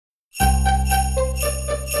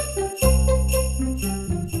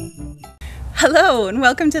Hello and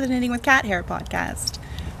welcome to the Knitting with Cat Hair podcast.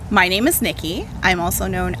 My name is Nikki. I'm also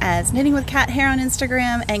known as Knitting with Cat Hair on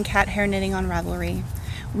Instagram and Cat Hair Knitting on Ravelry.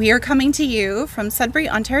 We are coming to you from Sudbury,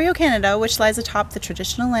 Ontario, Canada, which lies atop the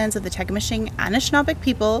traditional lands of the Tagamashing Anishinaabeg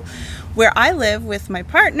people, where I live with my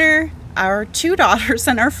partner, our 2 daughters,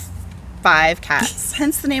 and our 5 cats.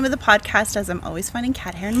 Hence the name of the podcast, as I'm always finding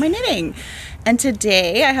cat hair in my knitting. And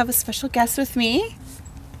today I have a special guest with me.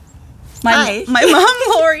 My mom,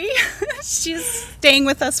 Lori. She's staying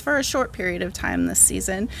with us for a short period of time this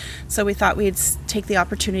season. So we thought we'd take the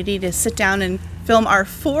opportunity to sit down and film our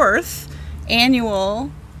 4th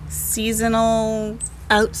annual seasonal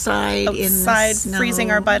outside in the snow,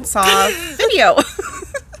 freezing our butts off video.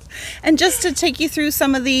 And just to take you through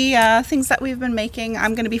some of the things that we've been making,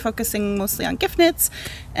 I'm going to be focusing mostly on gift knits,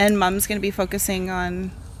 and Mom's going to be focusing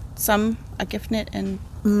on a gift knit and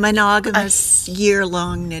monogamous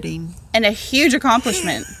year-long knitting. And a huge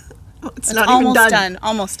accomplishment. It's not almost even done.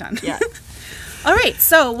 Almost done. Yeah. All right,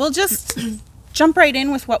 so we'll just jump right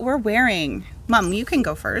in with what we're wearing. Mom, you can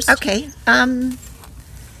go first. Okay. I'm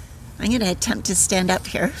going to attempt to stand up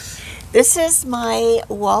here. This is my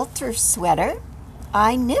Walter sweater.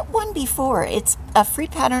 I knit one before. It's a free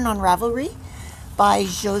pattern on Ravelry by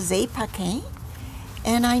Josée Paquin.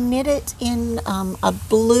 And I knit it in a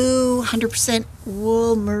blue 100%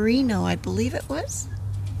 wool merino, I believe it was.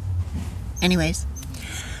 Anyways,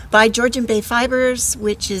 by Georgian Bay Fibers,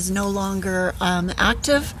 which is no longer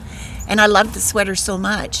active. And I love the sweater so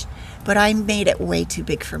much, but I made it way too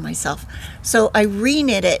big for myself. So I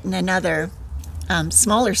re-knit it in another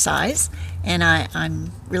smaller size, and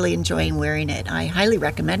I'm really enjoying wearing it. I highly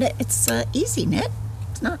recommend it. It's easy knit.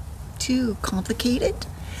 It's not too complicated.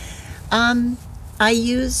 I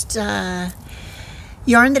used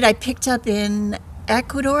yarn that I picked up in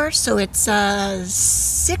Ecuador, so it's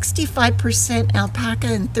 65% alpaca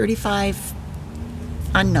and 35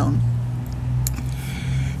 unknown.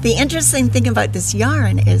 The interesting thing about this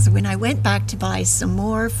yarn is when I went back to buy some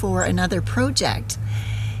more for another project,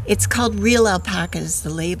 it's called Real Alpaca is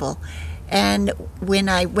the label. And when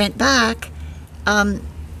I went back,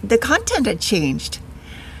 the content had changed.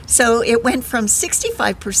 So it went from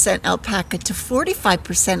 65% alpaca to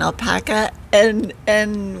 45% alpaca and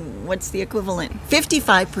what's the equivalent?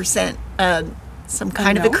 55% some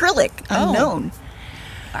kind of acrylic, unknown.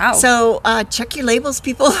 Wow. So check your labels,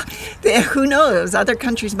 people. Who knows? Other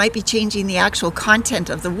countries might be changing the actual content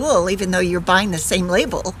of the wool, even though you're buying the same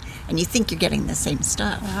label and you think you're getting the same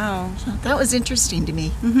stuff. Wow. So that was interesting to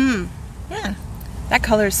me. Mm-hmm. Yeah. That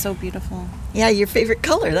color is so beautiful. Yeah, your favorite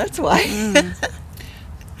color, that's why.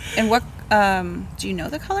 And what, do you know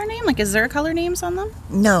the color name? Like, is there color names on them?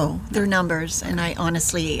 No, they're numbers, and I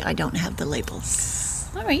don't have the labels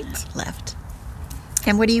All right. left.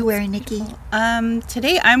 And what are you wearing, Nikki?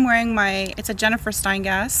 Today I'm wearing it's a Jennifer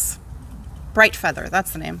Steingass Bright Feather,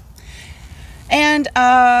 that's the name. And,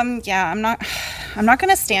 yeah, I'm not going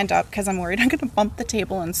to stand up because I'm worried I'm going to bump the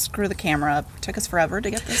table and screw the camera up. It took us forever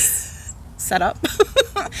to get this set up.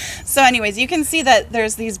 So anyways, you can see that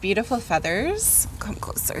there's these beautiful feathers. Come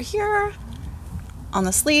closer here. On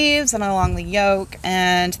the sleeves and along the yoke,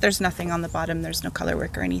 and there's nothing on the bottom. There's no color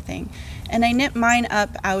work or anything. And I knit mine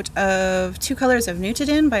up out of 2 colors of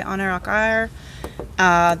Nutidin by Honor Akar.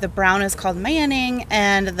 The brown is called Mayaning,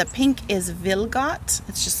 and the pink is Vilgot.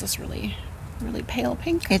 It's just this really, really pale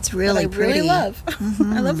pink. It's really pretty. I really love.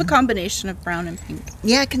 Mm-hmm. I love the combination of brown and pink.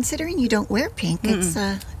 Yeah, considering you don't wear pink,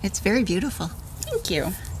 it's very beautiful. Thank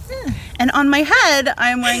you. Yeah. And on my head,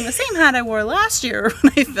 I'm wearing the same hat I wore last year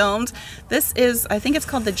when I filmed. This is, I think it's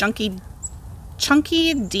called the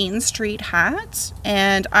Chunky Dean Street hat.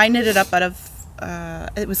 And I knit it up out of,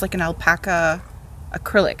 it was like an alpaca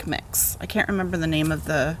acrylic mix. I can't remember the name of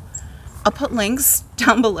I'll put links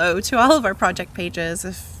down below to all of our project pages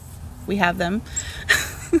if we have them.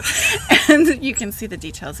 And you can see the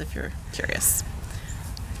details if you're curious.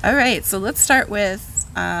 All right, so let's start with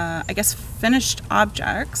I guess finished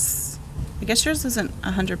objects. I guess yours isn't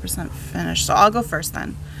 100% finished, so I'll go first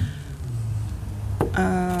then.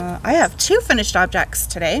 I have 2 finished objects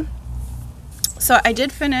today. So I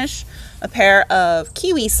did finish a pair of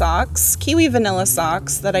kiwi vanilla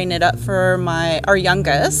socks that I knit up for our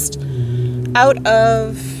youngest out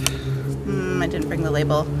of, I didn't bring the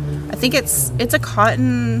label. I think it's a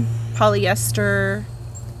cotton polyester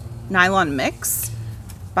nylon mix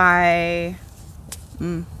by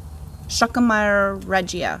Schuckemeyer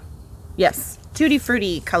Regia. Yes, Tutti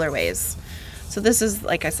Frutti colorways. So this is,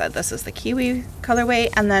 like I said, this is the kiwi colorway.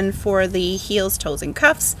 And then for the heels, toes, and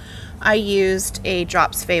cuffs, I used a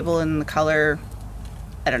Drops Fable in the color,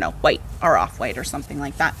 I don't know, white or off-white or something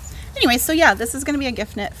like that. Anyway, so yeah, this is going to be a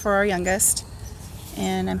gift knit for our youngest.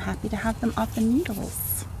 and I'm happy to have them off the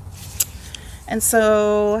needles. And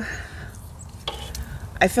so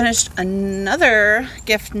I finished another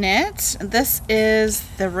gift knit. This is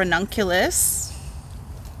the Ranunculus.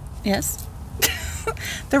 Yes.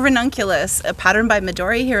 The Ranunculus, a pattern by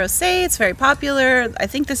Midori Hirose. It's very popular. I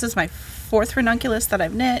think this is my 4th Ranunculus that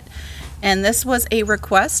I've knit. And this was a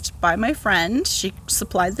request by my friend. She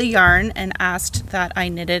supplied the yarn and asked that I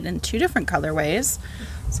knit it in 2 different colorways.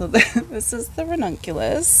 So this is the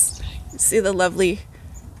Ranunculus. You see the lovely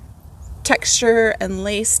texture and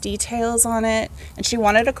lace details on it. And she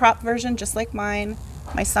wanted a crop version just like mine,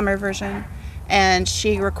 my summer version. And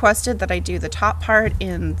she requested that I do the top part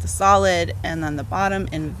in the solid and then the bottom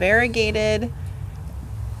in variegated.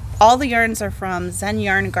 All the yarns are from Zen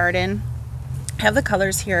Yarn Garden. I have the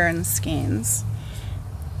colors here in skeins.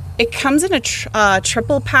 It comes in a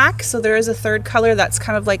triple pack, so there is a 3rd color that's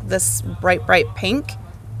kind of like this bright pink.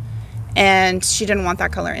 And she didn't want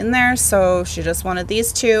that color in there, so she just wanted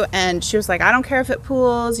these 2. And she was like, I don't care if it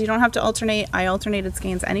pools, you don't have to alternate. I alternated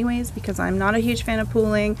skeins anyways because I'm not a huge fan of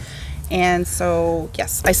pooling. And so,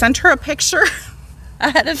 yes, I sent her a picture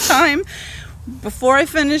ahead of time before I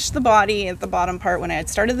finished the body at the bottom part when I had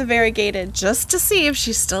started the variegated, just to see if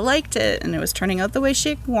she still liked it. And it was turning out the way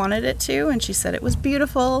she wanted it to, and she said it was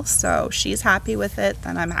beautiful. So she's happy with it,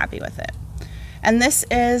 then I'm happy with it. And this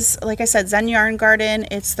is, like I said, Zen Yarn Garden.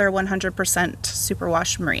 It's their 100%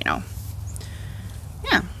 superwash merino.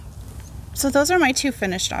 Yeah. So those are my 2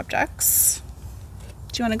 finished objects.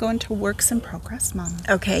 Do you want to go into works in progress, Mom?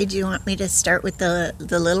 Okay, do you want me to start with the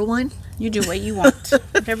little one? You do what you want.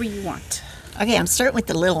 Whatever you want. Okay, I'm starting with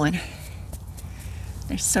the little one.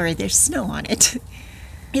 There's snow on it.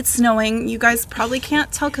 It's snowing. You guys probably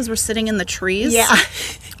can't tell because we're sitting in the trees. Yeah.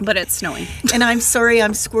 But it's snowing. And I'm sorry,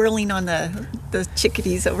 I'm squirreling on the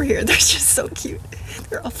chickadees over here. They're just so cute.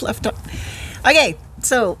 They're all fluffed up. Okay,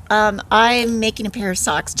 so I'm making a pair of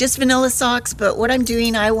socks. Just vanilla socks, but what I'm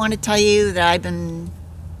doing, I want to tell you that I've been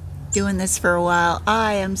doing this for a while.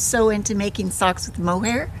 I am so into making socks with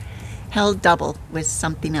mohair, held double with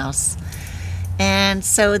something else. And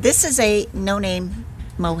so this is a no-name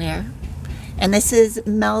mohair, and this is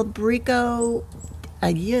Malbrico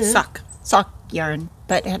sock yarn,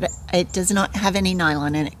 but it does not have any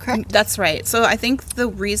nylon in it, correct? That's right. So I think the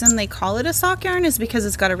reason they call it a sock yarn is because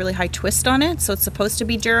it's got a really high twist on it, so it's supposed to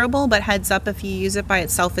be durable, but heads up, if you use it by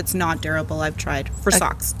itself, it's not durable. I've tried for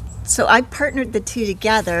socks. So I partnered the 2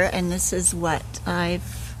 together, and this is what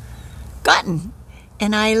I've gotten.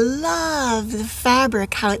 And I love the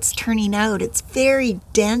fabric, how it's turning out. It's very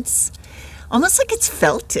dense, almost like it's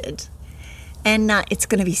felted. And it's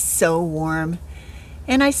going to be so warm.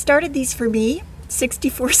 And I started these for me,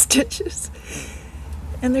 64 stitches.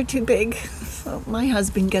 And they're too big. So my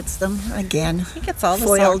husband gets them again. He gets all the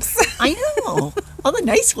foiled socks. I know. All the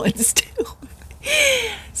nice ones, too.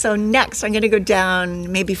 So next, I'm going to go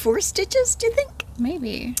down maybe 4 stitches, do you think?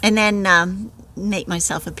 Maybe. And then make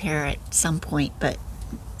myself a pair at some point, but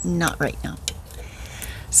not right now.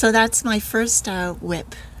 So that's my first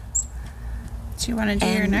whip. Do you want to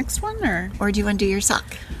do your next one, or do you want to do your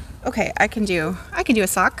sock? Okay, I can do a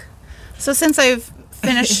sock. So since I've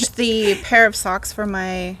finished the pair of socks for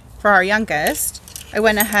our youngest, I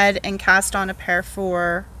went ahead and cast on a pair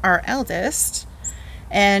for our eldest,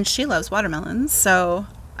 and she loves watermelons, so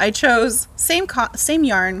I chose same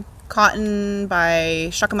yarn, cotton by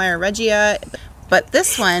Shakameyer Regia, but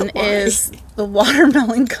this one is the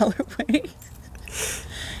watermelon colorway.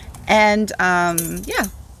 And yeah,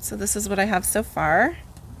 so this is what I have so far.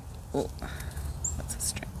 Oh, what's the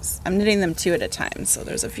strings? I'm knitting them 2 at a time, so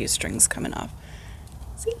there's a few strings coming off.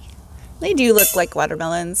 See, they do look like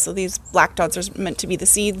watermelons, so these black dots are meant to be the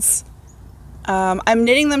seeds. I'm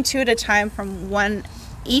knitting them 2 at a time from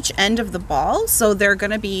each end of the ball, so they're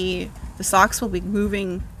going to be, the socks will be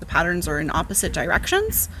moving, the patterns are in opposite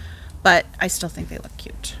directions, but I still think they look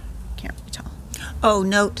cute. Can't really tell. Oh,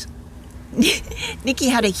 note, Nikki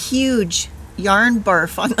had a huge yarn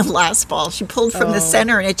barf on the last ball. She pulled from the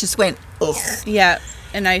center and it just went, ugh. Yeah,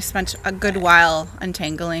 and I spent a good while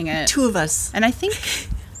untangling it. 2 of us. And I think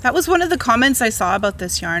that was one of the comments I saw about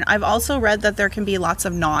this yarn. I've also read that there can be lots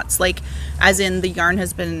of knots, like as in the yarn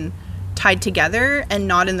has been tied together and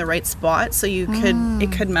not in the right spot, so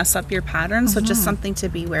it could mess up your pattern. So just something to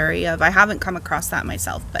be wary of. I haven't come across that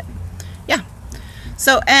myself, but yeah.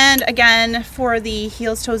 So, and again, for the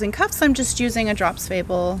heels, toes, and cuffs, I'm just using a Drops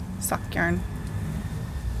Fable sock yarn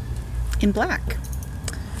in black.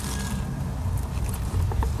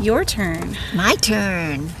 Your turn. My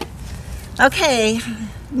turn. Okay,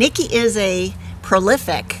 Nikki is a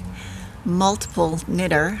prolific multiple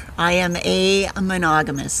knitter. I am a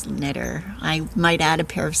monogamous knitter. I might add a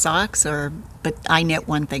pair of socks, but I knit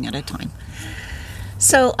one thing at a time.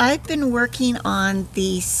 So I've been working on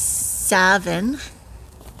the Saven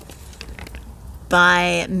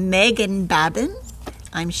by Meghan Babin.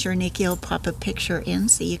 I'm sure Nikki will pop a picture in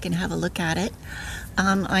so you can have a look at it.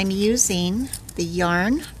 I'm using the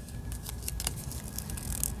yarn.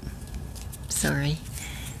 Sorry.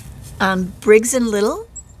 Briggs & Little,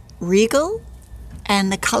 Regal,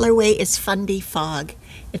 and the colorway is Fundy Fog.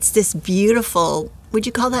 It's this beautiful, would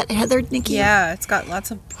you call that heathered, Nikki? Yeah, it's got lots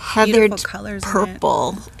of Heathered beautiful colors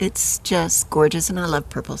purple. in it. It's just gorgeous, and I love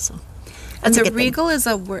purple. So And that's a the good thing. Regal is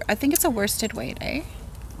I think it's a worsted weight, eh?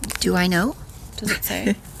 Do I know? Does it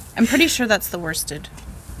say? I'm pretty sure that's the worsted.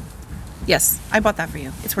 Yes, I bought that for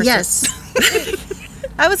you. It's worsted. Yes.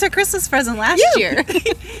 That was her Christmas present last year.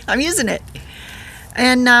 I'm using it.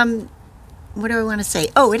 And what do I want to say?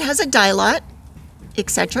 Oh, it has a dye lot,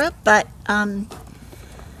 etc. But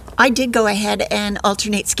I did go ahead and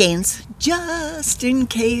alternate skeins just in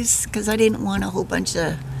case, because I didn't want a whole bunch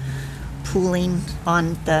of pooling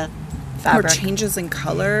on the Or fabric. changes in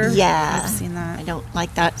color. Yeah, I've seen that. I don't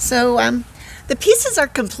like that. So the pieces are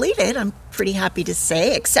completed, I'm pretty happy to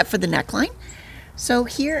say, except for the neckline. So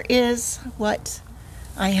here is what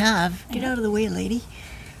I have. Get out of the way, lady.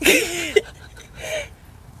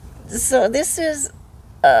 So this is Is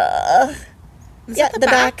yeah, that the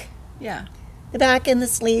back. Yeah. The back and the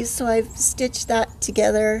sleeves. So I've stitched that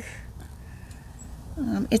together.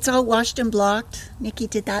 It's all washed and blocked. Nikki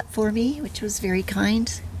did that for me, which was very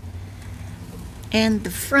kind. And the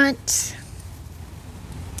front,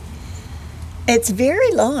 it's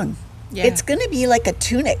very long. Yeah. It's going to be like a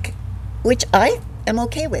tunic, which I am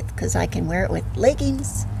okay with because I can wear it with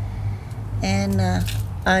leggings. And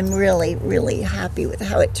I'm really, really happy with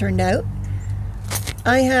how it turned out.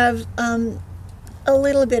 I have a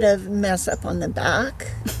little bit of mess up on the back.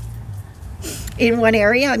 In one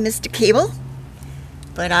area, I missed a cable,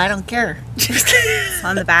 but I don't care. It's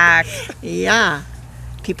on the back. Yeah.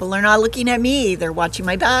 People are not looking at me. They're watching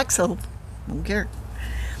my back, so I don't care.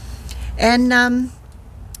 And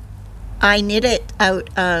I knit it out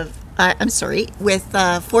of, with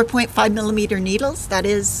 4.5 millimeter needles. That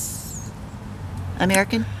is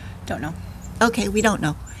American? Don't know. Okay, we don't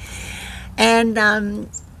know. And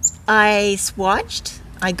I swatched.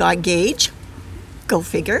 I got gauge. Go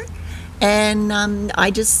figure. And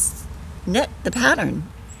I just knit the pattern.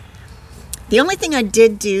 The only thing I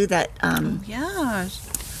did do that Yeah.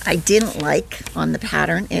 I didn't like on the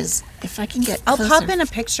pattern is, if I can get I'll closer. pop in a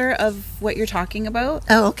picture of what you're talking about.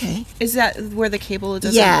 Oh, okay. Is that where the cable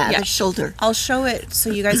doesn't? Yeah, the shoulder. I'll show it so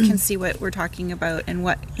you guys can see what we're talking about and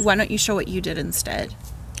why don't you show what you did instead?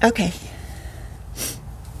 Okay.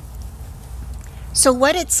 So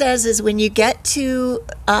what it says is when you get to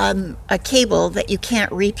a cable that you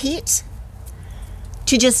can't repeat,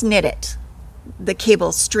 to just knit it, the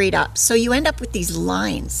cable straight up. So you end up with these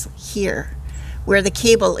lines here where the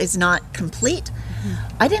cable is not complete.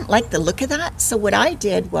 I didn't like the look of that, so what I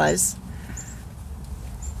did was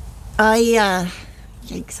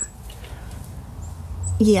yikes.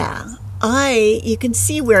 Yeah, you can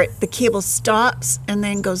see where the cable stops and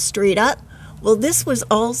then goes straight up. Well, this was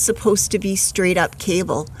all supposed to be straight up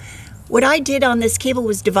cable. What I did on this cable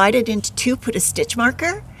was divide it into two, put a stitch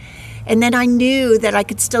marker, and then I knew that I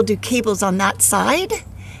could still do cables on that side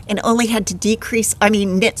and only had to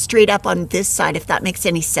knit straight up on this side, if that makes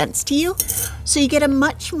any sense to you. So you get a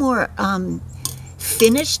much more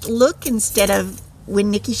finished look instead of,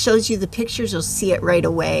 when Nikki shows you the pictures, you'll see it right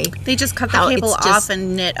away. They just cut the How cable it's off just-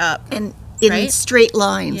 and knit up. And in Right? straight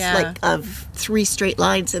lines, Yeah. like of 3 straight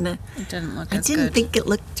lines. And It didn't look I as didn't good. think it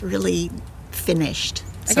looked really finished.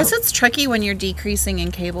 I guess it's tricky when you're decreasing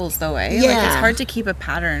in cables though, eh? Like Yeah. it's hard to keep a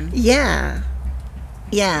pattern. Yeah.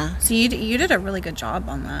 Yeah. So you did a really good job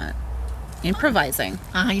on that. Improvising.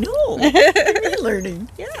 I know. You're learning.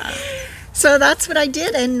 Yeah. So that's what I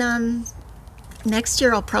did. And next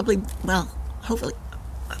year I'll probably,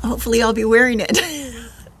 hopefully I'll be wearing it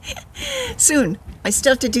soon. I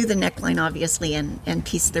still have to do the neckline, obviously, and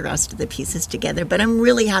piece the rest of the pieces together. But I'm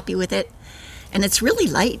really happy with it. And it's really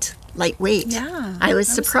lightweight. Yeah, I was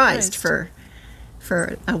I'm surprised surprised.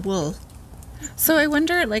 for a wool. So I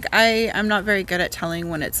wonder, like, I'm not very good at telling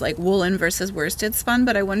when it's like woolen versus worsted spun,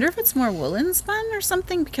 but I wonder if it's more woolen spun or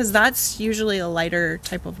something, because that's usually a lighter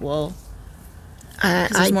type of wool. I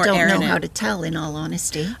there's more air don't in know how it. to tell, in all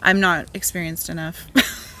honesty. I'm not experienced enough,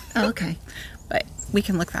 Oh, okay. but we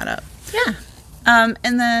can look that up. Yeah.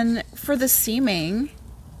 And then for the seaming,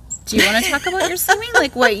 do you want to talk about your seaming?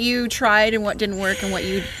 Like what you tried and what didn't work and what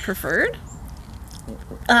you preferred?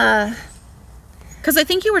 Because I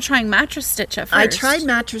think you were trying mattress stitch at first. I tried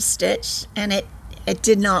mattress stitch, and it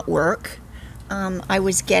did not work. I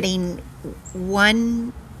was getting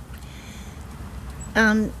one...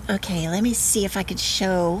 okay, let me see if I could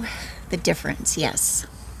show the difference. Yes.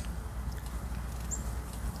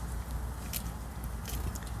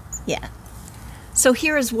 Yeah. So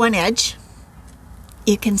here is one edge.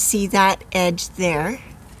 You can see that edge there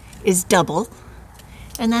is double.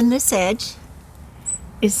 And then this edge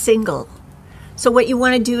is single. So what you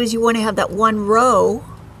want to do is you want to have that one row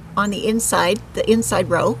on the inside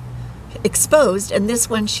row exposed, and this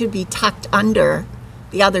one should be tucked under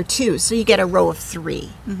the other two, so you get a row of 3.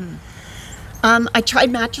 I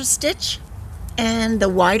tried mattress stitch, and the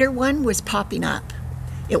wider one was popping up.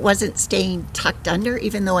 It wasn't staying tucked under,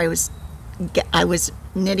 even though I was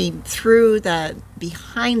knitting through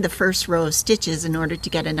behind the first row of stitches in order to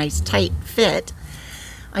get a nice tight fit.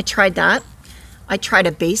 I tried that. I tried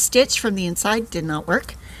a base stitch from the inside, did not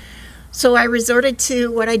work. So I resorted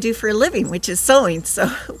to what I do for a living, which is sewing. So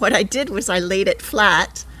what I did was I laid it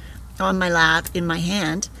flat on my lap in my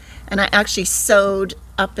hand, and I actually sewed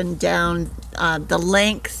up and down the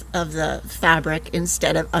length of the fabric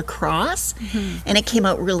instead of across, and it came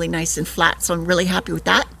out really nice and flat. So I'm really happy with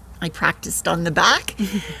that. I practiced on the back,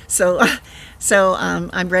 so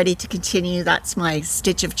I'm ready to continue. That's my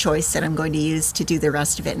stitch of choice that I'm going to use to do the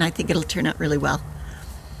rest of it, and I think it'll turn out really well.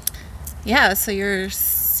 Yeah, so your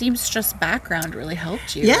seamstress background really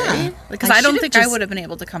helped you, yeah, right? Because I don't think I would have been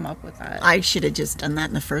able to come up with that. I should have just done that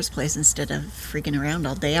in the first place instead of freaking around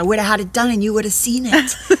all day. I would have had it done and you would have seen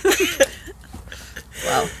it.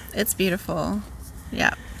 Well, it's beautiful.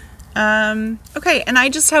 Yeah. Okay, and I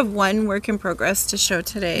just have one work in progress to show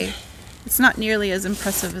today. It's not nearly as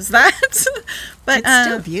impressive as that, but it's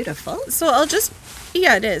still beautiful. So I'll just,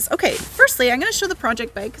 yeah, it is. Okay, firstly, I'm going to show the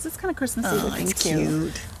project bag because it's kind of Christmassy Oh, looking it's too.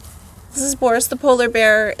 cute. This is Boris the polar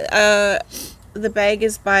bear. The bag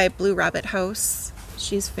is by Blue Rabbit House.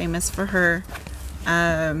 She's famous for her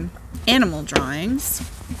animal drawings.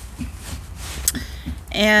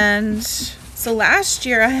 And so last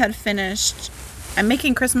year I had finished, I'm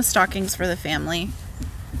making Christmas stockings for the family.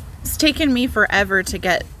 It's taken me forever to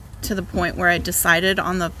get to the point where I decided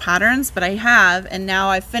on the patterns, but I have, and now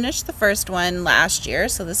I finished the first one last year.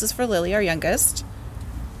 So this is for Lily, our youngest.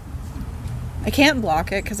 I can't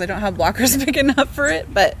block it because I don't have blockers big enough for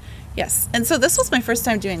it, but yes. And so this was my first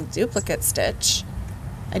time doing duplicate stitch.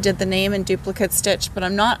 I did the name and duplicate stitch, but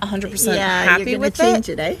I'm not 100% happy with it. Change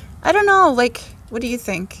it, eh? I don't know, like, what do you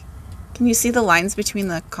think? Can you see the lines between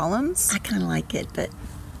the columns? I kind of like it, but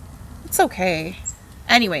it's okay.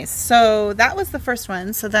 Anyways, so that was the first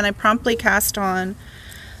one. So then I promptly cast on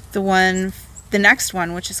the next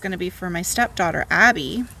one, which is going to be for my stepdaughter,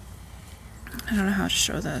 Abby. I don't know how to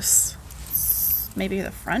show this. Maybe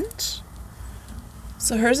the front.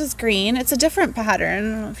 So hers is green. It's a different pattern.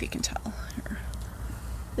 I don't know if you can tell.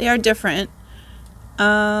 They are different.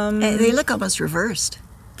 they look almost reversed.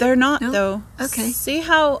 They're not, No? though. Okay. See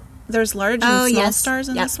how there's large and small stars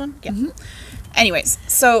in this one? Yeah. Anyways,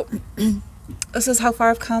 so this is how far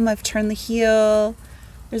I've come. I've turned the heel.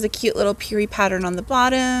 There's a cute little Puri pattern on the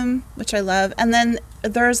bottom, which I love. And then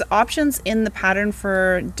there's options in the pattern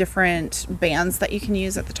for different bands that you can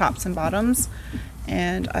use at the tops and bottoms.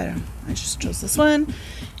 And I just chose this one.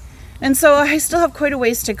 And so I still have quite a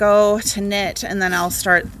ways to go to knit, and then I'll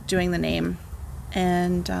start doing the name.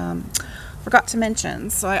 And forgot to mention,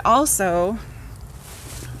 so I also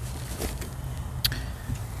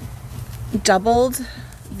doubled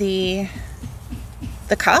the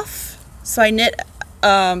cuff. So I knit,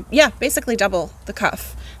 basically double the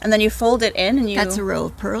cuff, and then you fold it in, and you. That's a row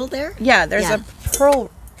of purl there. Yeah, there's a purl.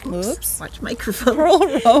 Oops. Watch microphone. Purl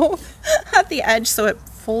row at the edge, so it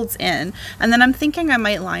folds in, and then I'm thinking I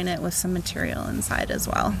might line it with some material inside as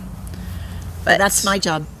well. But that's my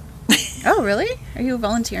job. Oh, really? Are you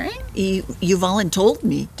volunteering? You voluntold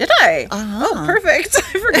me. Did I? Uh-huh. Oh, perfect.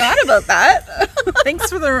 I forgot about that. Thanks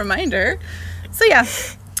for the reminder. So yeah,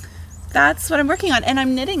 that's what I'm working on. And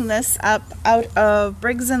I'm knitting this up out of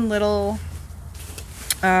Briggs & Little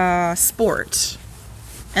Sport.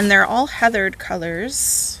 And they're all heathered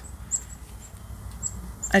colors.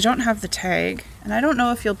 I don't have the tag. And I don't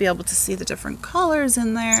know if you'll be able to see the different colors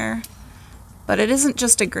in there. But it isn't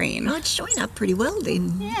just a green. Oh, it's showing up pretty well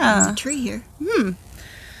in the tree here.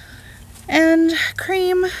 And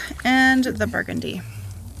cream and the burgundy.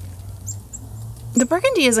 The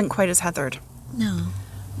burgundy isn't quite as heathered. No.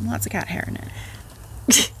 Lots of cat hair in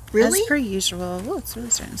it. Really? As per usual. Oh, it's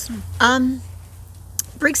really starting to snow.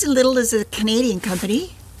 Briggs & Little is a Canadian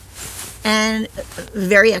company and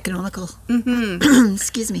very economical.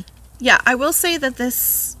 Excuse me. Yeah, I will say that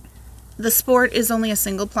this The sport is only a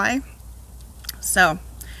single ply, so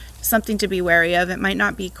something to be wary of. It might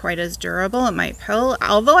not be quite as durable. It might pill,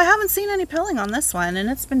 although I haven't seen any pilling on this one, and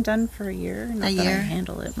it's been done for a year. Not that I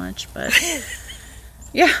handle it much, but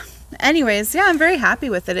yeah. Anyways, yeah, I'm very happy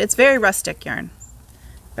with it. It's very rustic yarn,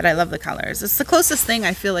 but I love the colors. It's the closest thing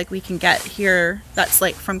I feel like we can get here that's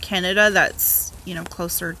like from Canada, that's, you know,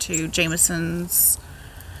 closer to Jameson's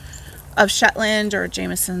of Shetland or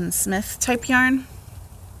Jameson Smith type yarn.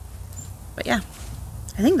 But yeah,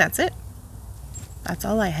 I think that's it. That's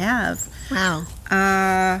all I have. Wow.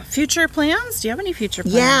 Future plans? Do you have any future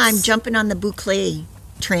plans? Yeah, I'm jumping on the boucle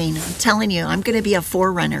train. I'm telling you, I'm going to be a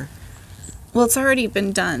forerunner. Well, it's already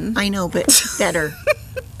been done. I know, but better.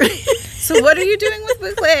 So what are you doing with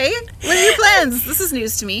boucle? What are your plans? This is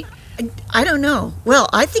news to me. I don't know. Well,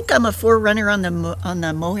 I think I'm a forerunner on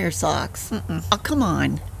the mohair socks. Oh, come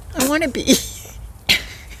on. I want to be.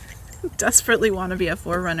 Desperately want to be a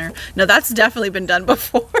forerunner. No, that's definitely been done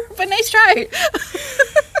before, but nice try.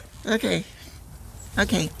 Okay.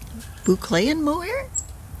 Boucle and mohair?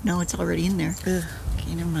 No, it's already in there. Ugh.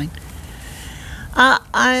 Okay, never mind.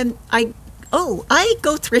 I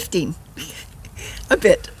go thrifting a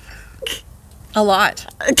bit. A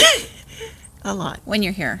lot. A lot. When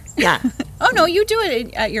you're here. Yeah. Oh, no, you do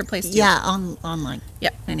it at your place too. Yeah, online. Yeah.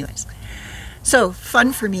 Anyways. So,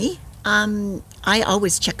 fun for me. I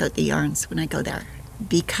always check out the yarns when I go there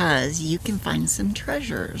because you can find some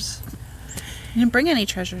treasures. You didn't bring any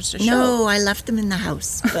treasures to show. No, I left them in the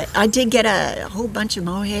house. But I did get a whole bunch of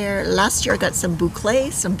mohair. Last year I got some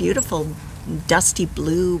boucle, some beautiful dusty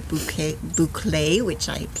blue boucle, which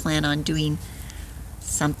I plan on doing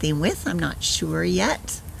something with. I'm not sure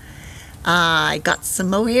yet. I got some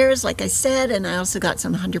mohairs, like I said, and I also got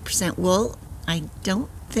some 100% wool. I don't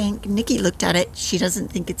think, Nikki looked at it, she doesn't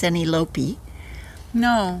think it's any Lopi.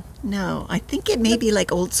 No. No, I think it may be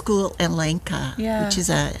like old school Elenka, which is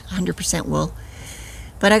a 100% wool.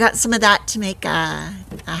 But I got some of that to make a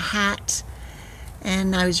hat,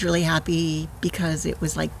 and I was really happy because it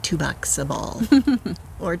was like $2 a ball,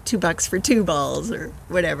 or $2 for 2 balls, or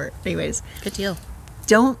whatever. Anyways, good deal.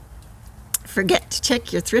 Don't forget to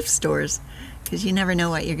check your thrift stores because you never know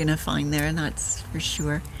what you're going to find there, and that's for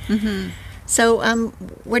sure. Mm-hmm. So,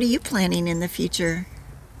 what are you planning in the future?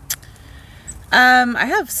 I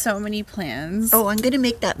have so many plans. Oh, I'm going to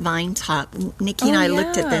make that vine top. Nikki and I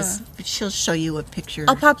looked at this. She'll show you a picture.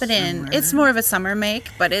 I'll pop it in. It's more of a summer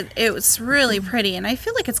make, but it was really pretty, and I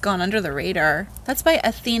feel like it's gone under the radar. That's by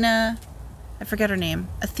Athena. I forget her name.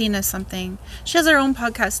 Athena something. She has her own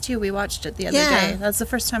podcast, too. We watched it the other day. That's the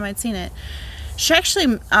first time I'd seen it. She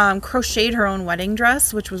actually crocheted her own wedding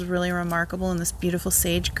dress, which was really remarkable in this beautiful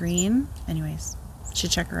sage green. Anyways, you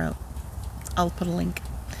should check her out. I'll put a link.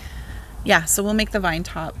 Yeah, so we'll make the vine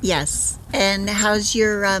top. Yes. And how's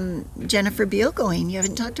your Jennifer Beale going? You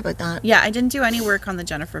haven't talked about that. Yeah, I didn't do any work on the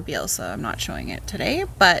Jennifer Beale, so I'm not showing it today.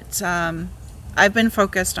 But I've been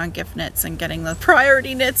focused on gift knits and getting the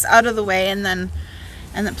priority knits out of the way, and then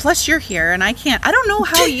plus you're here, and I don't know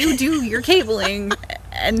how you do your cabling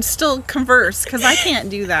and still converse, because I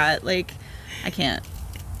can't do that. Like, I can't.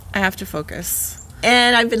 I have to focus.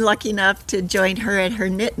 And I've been lucky enough to join her at her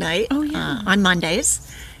knit night on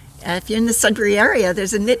Mondays. If you're in the Sudbury area,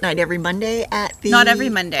 there's a knit night every Monday at the... Not every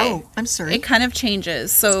Monday. Oh, I'm sorry. It kind of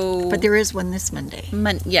changes, so... But there is one this Monday.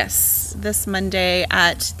 Yes, this Monday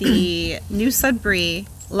at the New Sudbury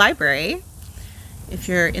Library, if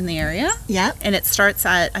you're in the area. Yeah. And it starts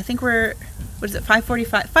at, I think what is it,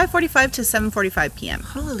 5:45 to 7:45 p.m.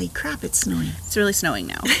 Holy crap, it's snowing. It's really snowing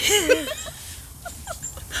now.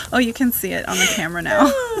 Oh, you can see it on the camera now.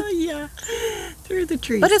 Oh, yeah. Through the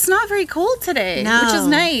trees. But it's not very cold today, which is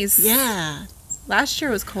nice. Yeah. Last year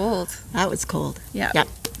was cold. That was cold. Yeah. Yep.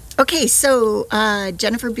 Okay, so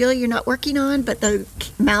Jennifer Beale, you're not working on, but the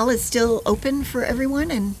Mal is still open for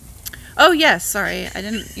everyone, and... Oh, yes. Sorry. I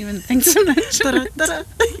didn't even think to mention it.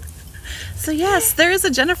 So, yes, there is a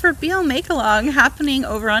Jennifer Beale make-along happening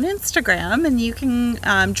over on Instagram, and you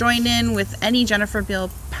can join in with any Jennifer Beale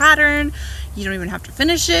pattern. You don't even have to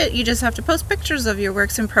finish it. You just have to post pictures of your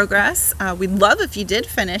works in progress. We'd love if you did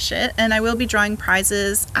finish it, and I will be drawing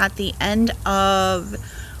prizes at the end of,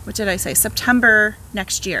 September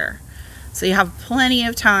next year. So you have plenty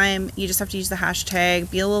of time. You just have to use the hashtag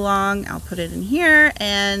BealeAlong. I'll put it in here.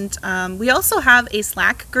 And we also have a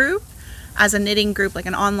Slack group as a knitting group, like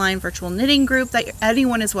an online virtual knitting group that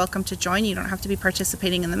anyone is welcome to join. You don't have to be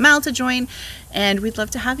participating in the Mal to join, and we'd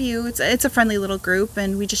love to have you. It's a friendly little group,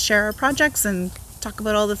 and we just share our projects and talk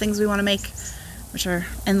about all the things we want to make, which are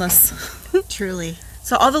endless. Truly.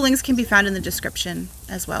 So all the links can be found in the description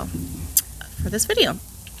as well for this video.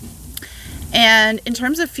 And in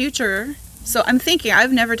terms of future, so I'm thinking,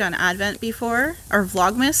 I've never done Advent before, or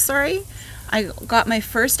Vlogmas, sorry. I got my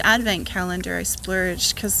first Advent calendar. I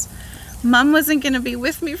splurged because Mom wasn't going to be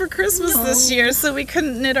with me for Christmas this year, so we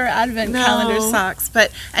couldn't knit our Advent calendar socks.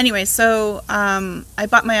 But anyway, so I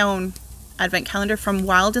bought my own Advent calendar from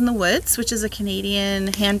Wild in the Woods, which is a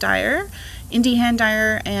Canadian hand dyer, indie hand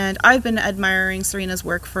dyer, and I've been admiring Serena's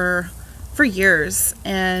work for years,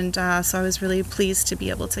 and so I was really pleased to be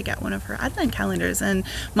able to get one of her Advent calendars. And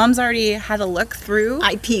Mom's already had a look through.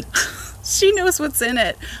 I peeked. She knows what's in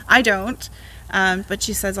it. I don't, but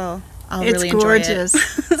she says I'll really enjoy it. It's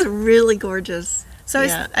gorgeous. It's really gorgeous. So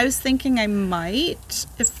I was thinking I might,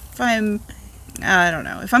 if I don't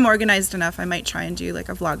know, if I'm organized enough, I might try and do like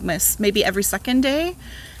a Vlogmas maybe every second day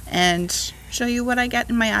and show you what I get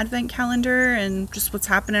in my Advent calendar and just what's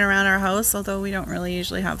happening around our house, although we don't really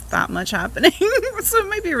usually have that much happening. So it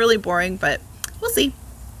might be really boring, but we'll see.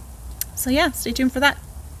 So yeah, stay tuned for that.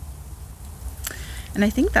 And I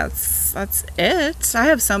think that's it. I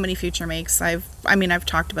have so many future makes. I've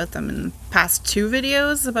talked about them in the past 2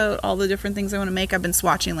 videos about all the different things I want to make. I've been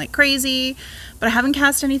swatching like crazy, but I haven't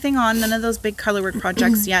cast anything on, none of those big colorwork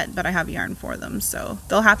projects yet, but I have yarn for them. So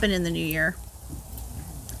they'll happen in the new year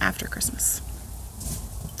after Christmas.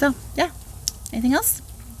 So yeah, anything else?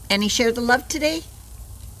 Any share the love today?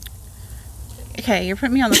 Okay, you're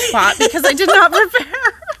putting me on the spot because I did not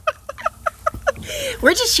prepare.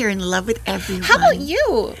 We're just sharing love with everyone. How about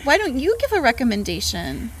you? Why don't you give a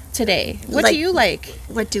recommendation today? What do you like?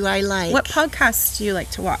 What do I like? What podcasts do you like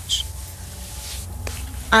to watch?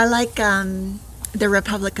 I like The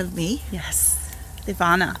Republic of Me. Yes.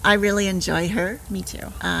 Ivana. I really enjoy her. Me too.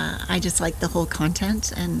 I just like the whole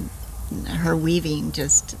content, and her weaving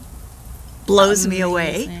just blows me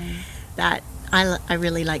away. That I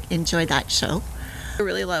really enjoy that show. I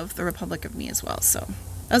really love The Republic of Me as well, so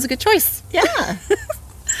that was a good choice. Yeah.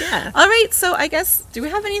 Yeah. All right, so I guess, do we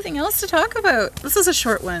have anything else to talk about? This is a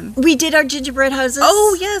short one. We did our gingerbread houses.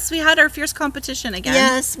 Oh, yes, we had our fierce competition again.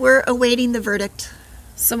 Yes, we're awaiting the verdict.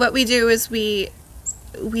 So what we do is we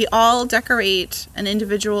all decorate an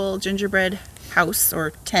individual gingerbread house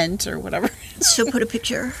or tent or whatever. She'll put a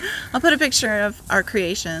picture. I'll put a picture of our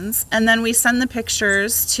creations, and then we send the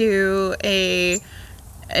pictures to a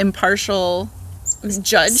impartial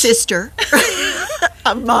judge. Sister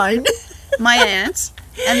of mine. My aunt.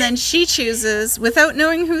 And then she chooses, without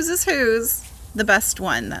knowing whose is whose, the best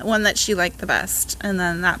one, that one that she liked the best, and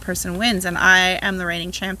then that person wins. And I am the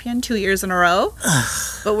reigning champion 2 years in a row.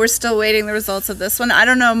 But we're still waiting the results of this one. I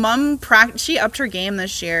don't know. Mom she upped her game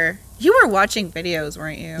this year. You were watching videos,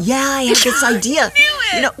 weren't you? Yeah, I had this idea.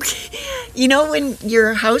 I knew it. You know when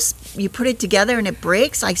your house, you put it together and it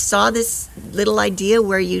breaks? I saw this little idea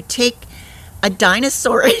where you take a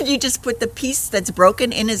dinosaur and you just put the piece that's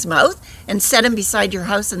broken in his mouth and set him beside your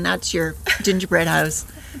house, and that's your gingerbread house.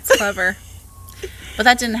 It's clever. But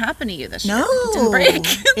that didn't happen to you this year. No. It didn't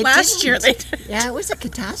break. Last year they did. Yeah, it was a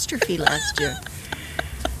catastrophe last year.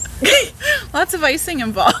 Lots of icing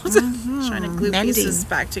involved. Trying to glue Mending. pieces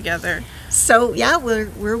back together. So, yeah,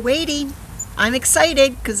 we're waiting. I'm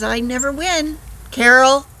excited because I never win.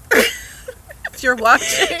 Carol. If you're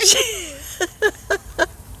watching.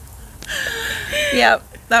 Yep,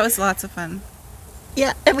 that was lots of fun.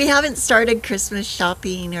 Yeah, and we haven't started Christmas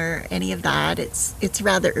shopping or any of that. It's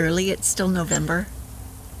rather early. It's still November.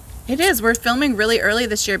 It is. We're filming really early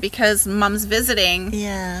this year because Mom's visiting.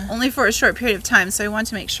 Yeah. Only for a short period of time, so I want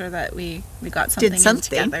to make sure that we got something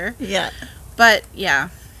together. Yeah. But yeah,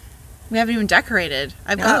 we haven't even decorated.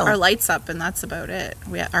 I've got No. our lights up, and that's about it.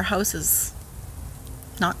 Our house is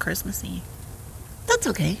not Christmassy. That's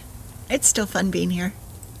okay. It's still fun being here.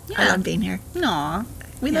 I Yeah. love being here. Aw,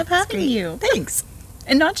 we Yeah, love it's having great. you. Thanks.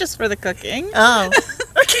 And not just for the cooking. Oh.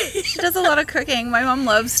 She does a lot of cooking. My mom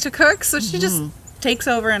loves to cook, so she just takes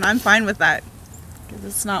over, and I'm fine with that. 'Cause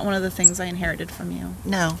it's not one of the things I inherited from you.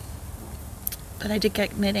 No. But I did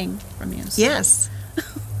get knitting from you. So Yes.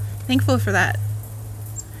 thankful for that.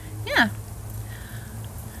 Yeah.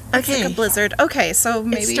 It's Okay. like a blizzard. Okay, so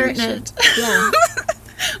maybe It's we starting should. to, yeah.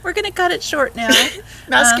 We're going to cut it short now.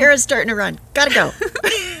 Mascara's starting to run. Gotta go.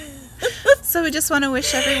 So we just want to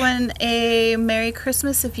wish everyone a Merry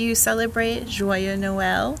Christmas if you celebrate Joyeux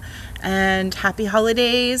Noël, and Happy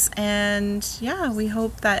Holidays. And yeah, we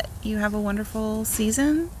hope that you have a wonderful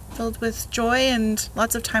season filled with joy and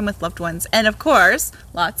lots of time with loved ones. And of course,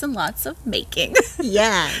 lots and lots of making.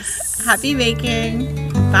 Yes. Happy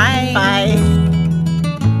making. Bye. Bye.